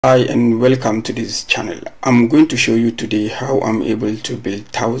Hi and welcome to this channel. I'm going to show you today how I'm able to build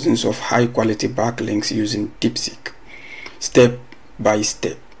thousands of high quality backlinks using DeepSeek, step by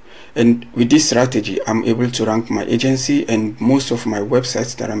step. And with this strategy, I'm able to rank my agency and most of my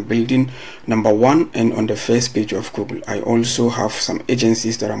websites that I'm building #1 and on the first page of Google. I also have some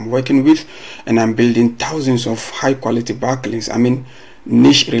agencies that I'm working with and I'm building thousands of high quality backlinks. I mean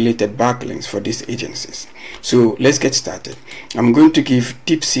niche related backlinks for these agencies. So let's get started. I'm going to give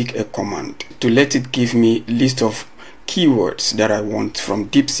DeepSeek a command to let it give me a list of keywords that I want from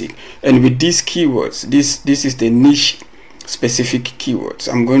DeepSeek, and with these keywords, this is the niche specific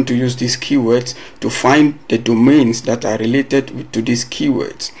keywords. I'm going to use these keywords to find the domains that are related to these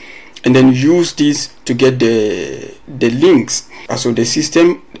keywords and then use these to get the links. So the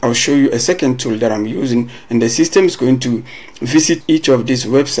system, I'll show you a second tool that I'm using, and the system is going to visit each of these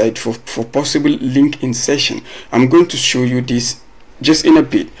websites for possible link insertion. I'm going to show you this just in a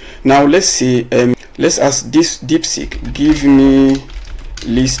bit. Now let's see, let's ask this DeepSeek, give me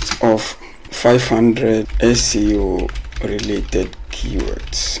list of 500 SEO related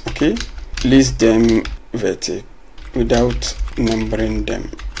keywords. Okay, list them vertic without numbering them,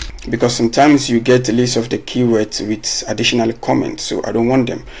 because sometimes you get a list of the keywords with additional comments, so I don't want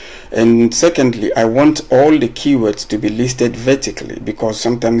them. And secondly, I want all the keywords to be listed vertically, because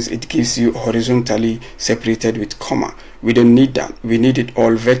sometimes it gives you horizontally separated with comma. We don't need that. We need it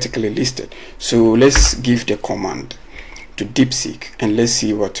all vertically listed. So let's give the command to DeepSeek and let's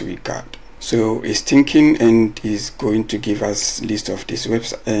see what we got. So it's thinking and is going to give us list of these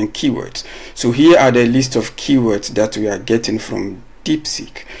website and keywords. So here are the list of keywords that we are getting from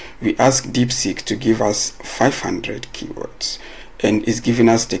DeepSeek. We ask DeepSeek to give us 500 keywords and it's giving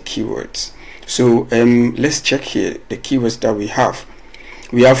us the keywords. So let's check here the keywords that we have.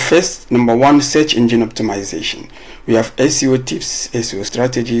 We have first, #1, search engine optimization. We have SEO tips, SEO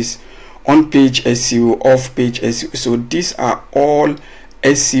strategies, on-page SEO, off-page SEO. So these are all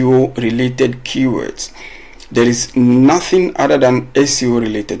SEO related keywords. There is nothing other than SEO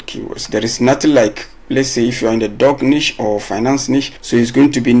related keywords. There is nothing like, let's say if you are in the dog niche or finance niche, so it's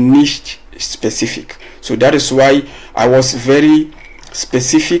going to be niche specific. So that is why I was very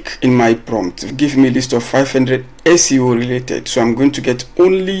specific in my prompt. Give me a list of 500 SEO related. So I'm going to get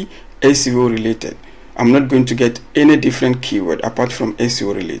only SEO related. I'm not going to get any different keyword apart from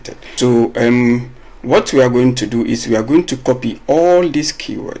SEO related. So what we are going to do is we are going to copy all these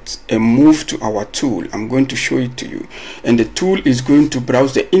keywords and move to our tool. I'm going to show it to you, and the tool is going to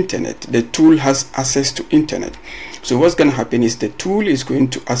browse the internet. The tool has access to internet. So what's going to happen is the tool is going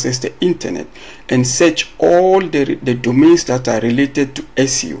to access the internet and search all the domains that are related to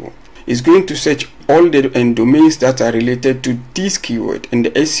SEO. It's going to search all the domains that are related to this keyword and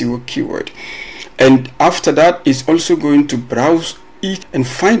the SEO keyword, and after that it's also going to browse it and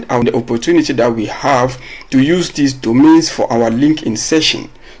find out the opportunity that we have to use these domains for our link insertion.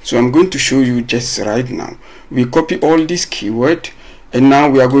 So I'm going to show you just right now. We copy all this keyword and now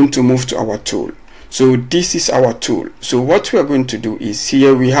we are going to move to our tool. So this is our tool. So what we are going to do is,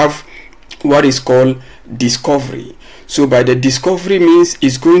 here we have what is called discovery. So by the discovery means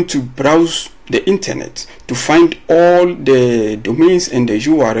it's going to browse the internet to find all the domains and the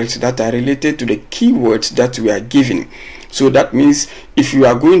URLs that are related to the keywords that we are giving. So that means if you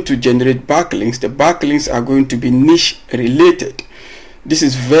are going to generate backlinks, the backlinks are going to be niche related. This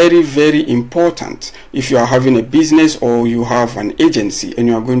is very, very important if you are having a business or you have an agency and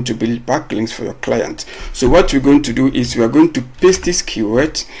you are going to build backlinks for your client. So what we're going to do is we are going to paste this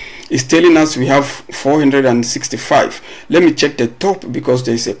keyword. It's telling us we have 465. Let me check the top because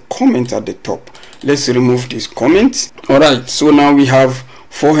there is a comment at the top. Let's remove this comment. Alright, so now we have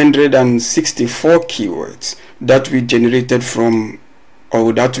 464 keywords that we generated from,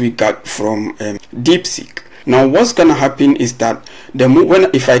 or that we got from DeepSeek. Now what's gonna happen is that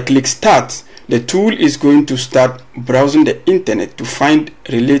if I click start, the tool is going to start browsing the internet to find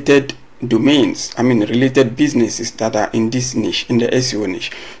related domains, I mean related businesses that are in this niche, in the SEO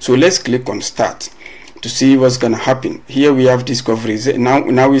niche. So let's click on start to see what's gonna happen. Here we have discovery.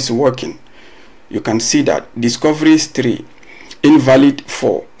 Now it's working. You can see that discovery is 3, invalid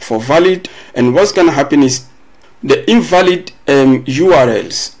 4, for valid. And what's gonna happen is the invalid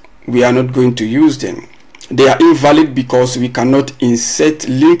URLs, we are not going to use them. They are invalid because we cannot insert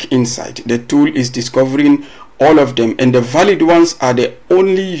link inside. The tool is discovering all of them, and the valid ones are the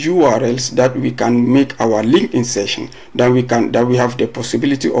only URLs that we can make our link insertion, that we have the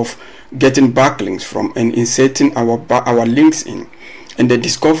possibility of getting backlinks from and inserting our links in. And the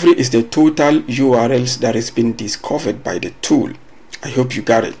discovery is the total URLs that has been discovered by the tool. I hope you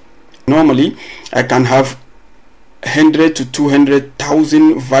got it. Normally I can have 100 to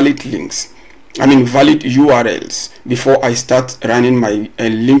 200,000 valid links, valid URLs before I start running my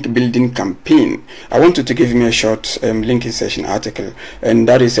link building campaign. I want you to give me a short link insertion article, and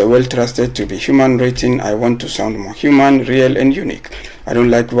that is a well trusted to be human rating. I want to sound more human, real, and unique. I don't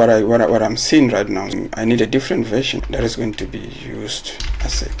like what I'm seeing right now. I need a different version that is going to be used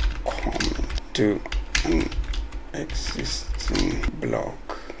as a comment to an existing blog.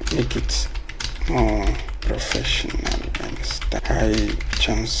 Make it more professional and high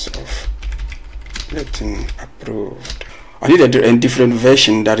chance of getting approved. I need a different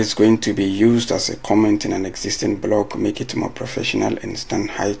version that is going to be used as a comment in an existing blog. Make it more professional and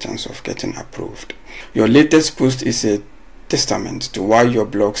stand high chance of getting approved. Your latest post is a testament to why your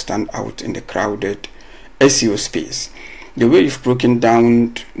blog stand out in the crowded SEO space. The way you've broken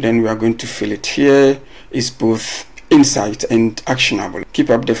down, then we are going to fill it here, is both insight and actionable. Keep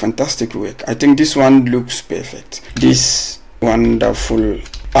up the fantastic work. I think this one looks perfect. This wonderful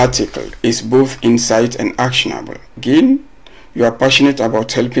article is both insight and actionable. Again, you are passionate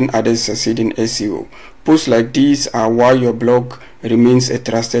about helping others succeed in SEO. Posts like these are why your blog remains a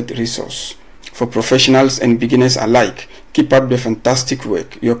trusted resource for professionals and beginners alike. Keep up the fantastic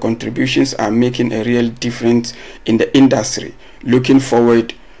work. Your contributions are making a real difference in the industry. Looking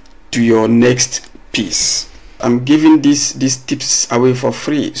forward to your next piece. I'm giving these tips away for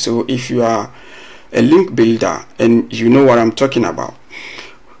free. So if you are a link builder and you know what I'm talking about,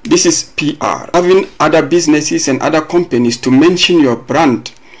 this is PR. Having other businesses and other companies to mention your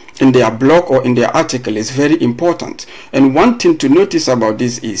brand in their blog or in their article is very important. And one thing to notice about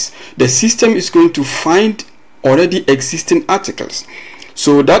this is the system is going to find already existing articles.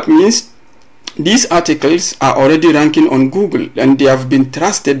 So that means these articles are already ranking on Google and they have been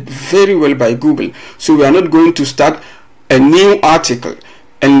trusted very well by Google. So we are not going to start a new article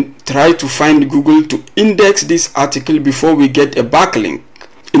and try to find Google to index this article before we get a backlink.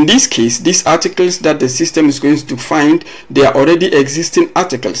 In this case, these articles that the system is going to find, they are already existing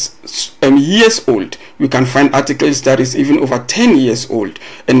articles, years old. We can find articles that is even over 10 years old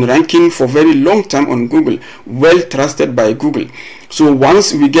and ranking for very long time on Google, well trusted by Google. So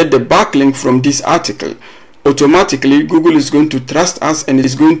once we get the backlink from this article, automatically Google is going to trust us and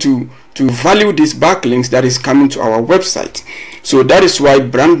is going to value these backlinks that is coming to our website. So that is why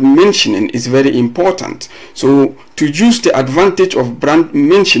brand mentioning is very important. So to use the advantage of brand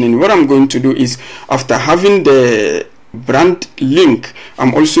mentioning, what I'm going to do is, after having the brand link,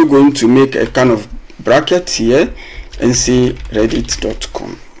 I'm also going to make a kind of bracket here and say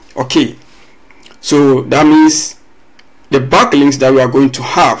reddit.com. Okay, so that means the backlinks that we are going to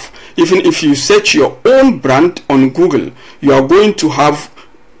have, even if you search your own brand on Google, you are going to have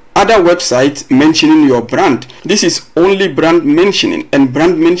other websites mentioning your brand. This is only brand mentioning, and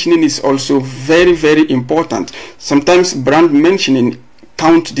brand mentioning is also very, very important. Sometimes brand mentioning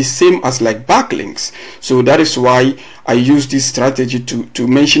count the same as like backlinks. So that is why I use this strategy to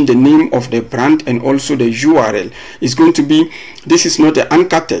mention the name of the brand and also the URL. It's going to be, this is not an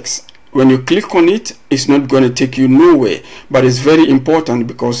anchor text. When you click on it, it's not going to take you nowhere, but it's very important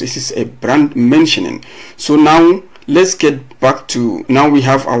because this is a brand mentioning. So now let's get back to, now we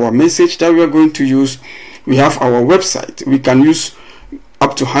have our message that we are going to use. We have our website. We can use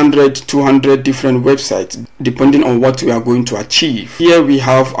up to 100, 200 different websites depending on what we are going to achieve. Here we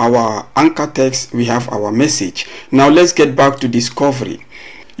have our anchor text, we have our message. Now let's get back to discovery.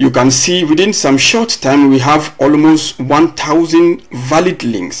 You can see within some short time we have almost 1,000 valid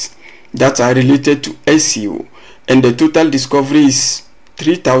links that are related to SEO, and the total discovery is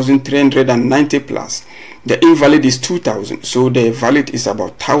 3,390 plus. The invalid is 2,000, so the valid is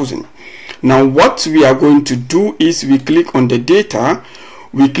about 1,000. Now what we are going to do is we click on the data,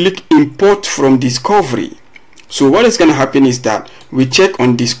 we click import from discovery. So what is going to happen is that we check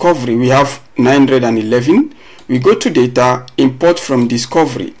on discovery, we have 911, we go to data, import from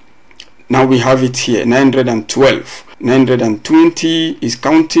discovery. Now we have it here, 912. 920 is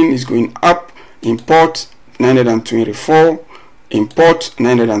counting, is going up, import 924, import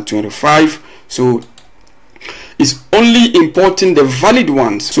 925. So it's only importing the valid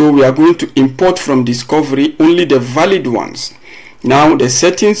ones. So we are going to import from discovery only the valid ones. Now the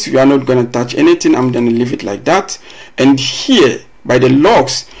settings, we are not going to touch anything. I'm going to leave it like that. And here by the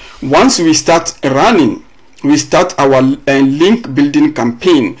logs, once we start running, we start our link building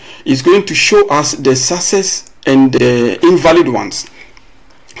campaign, is going to show us the success and the invalid ones.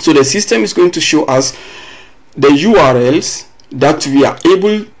 So the system is going to show us the URLs that we are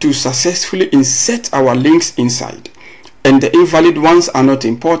able to successfully insert our links inside, and the invalid ones are not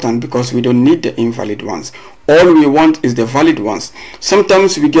important because we don't need the invalid ones. All we want is the valid ones.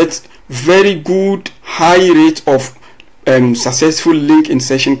 Sometimes we get very good high rate of successful link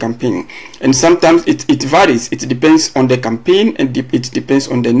insertion campaign. And sometimes it varies. It depends on the campaign, and it depends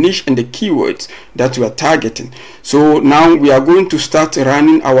on the niche and the keywords that we are targeting. So now we are going to start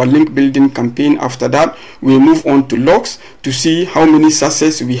running our link building campaign. After that, we move on to logs to see how many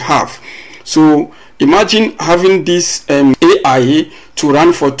success we have. So imagine having this AI to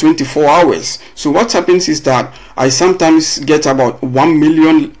run for 24 hours. So what happens is that I sometimes get about 1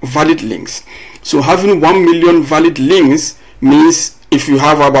 million valid links. So having 1 million valid links means if you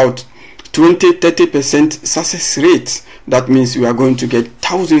have about 20-30% success rate, that means you are going to get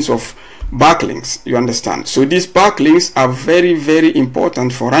thousands of backlinks. You understand? So these backlinks are very, very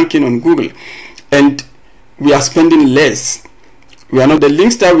important for ranking on Google, and we are spending less. We are not, the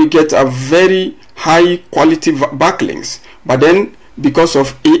links that we get are very high quality backlinks, but then because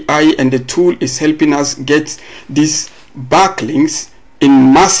of AI and the tool is helping us get these backlinks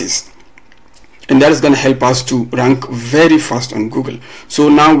in masses, and that is going to help us to rank very fast on Google. So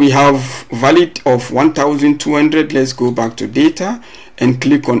now we have valid of 1,200. Let's go back to data and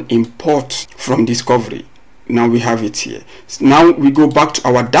click on import from discovery. Now we have it here. Now we go back to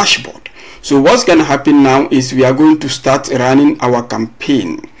our dashboard. So what's going to happen now is we are going to start running our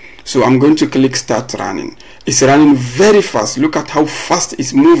campaign. So I'm going to click start running. It's running very fast. Look at how fast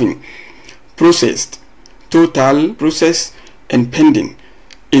it's moving. Processed, total, process, and pending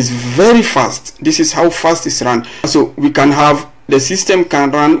is very fast. This is how fast it's run. So we can have, the system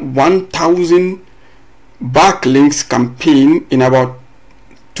can run 1,000 backlinks campaign in about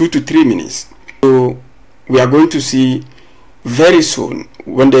 2 to 3 minutes. So we are going to see very soon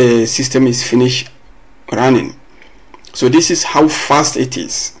when the system is finished running. So this is how fast it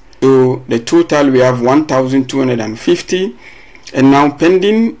is. So the total, we have 1,250, and now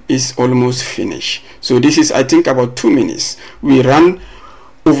pending is almost finished. So this is, I think, about 2 minutes. We run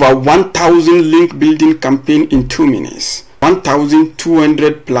over 1,000 link building campaign in 2 minutes.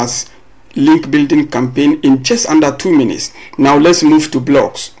 1,200 plus link building campaign in just under 2 minutes. Now let's move to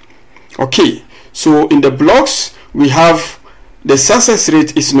blogs. Okay, so in the blogs, we have the success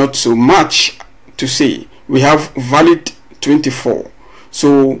rate is not so much to say. We have valid 24.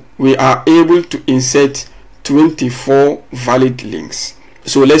 So we are able to insert 24 valid links.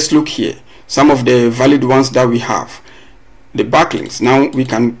 So let's look here. Some of the valid ones that we have. The backlinks. Now we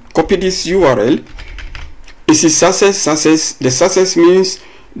can copy this URL. This is success. The success means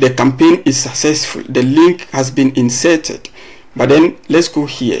the campaign is successful. The link has been inserted. But then let's go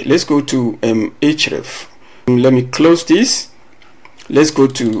here. Let's go to href. Let me close this. Let's go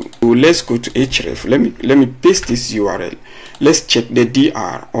to href. Let me paste this URL. Let's check the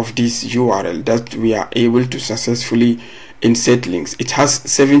DR of this URL that we are able to successfully insert links. It has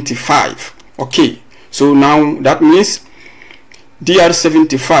 75. Okay, so now that means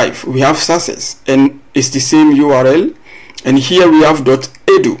DR75, we have success, and it's the same URL, and here we have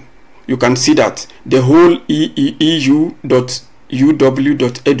 .edu. You can see that the whole eu.uw.edu.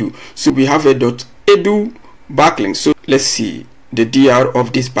 So we have a .edu backlink. So let's see the DR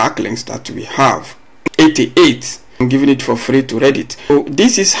of these backlinks that we have. 88. I'm giving it for free to Reddit. So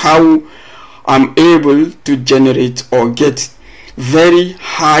this is how I'm able to generate or get very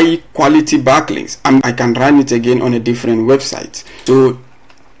high quality backlinks, and I can run it again on a different website. So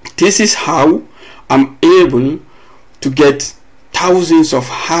this is how I'm able to get thousands of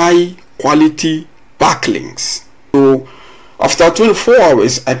high quality backlinks. So after 24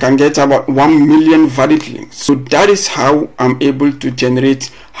 hours, I can get about 1 million valid links. So that is how I'm able to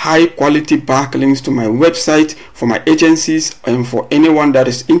generate high quality backlinks to my website, for my agencies, and for anyone that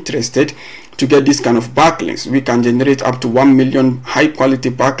is interested to get this kind of backlinks. We can generate up to 1 million high quality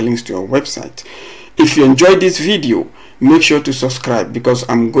backlinks to your website. If you enjoyed this video, make sure to subscribe, because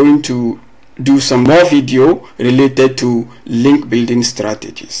I'm going to do some more video related to link building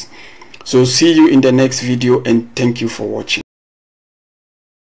strategies. So see you in the next video, and thank you for watching.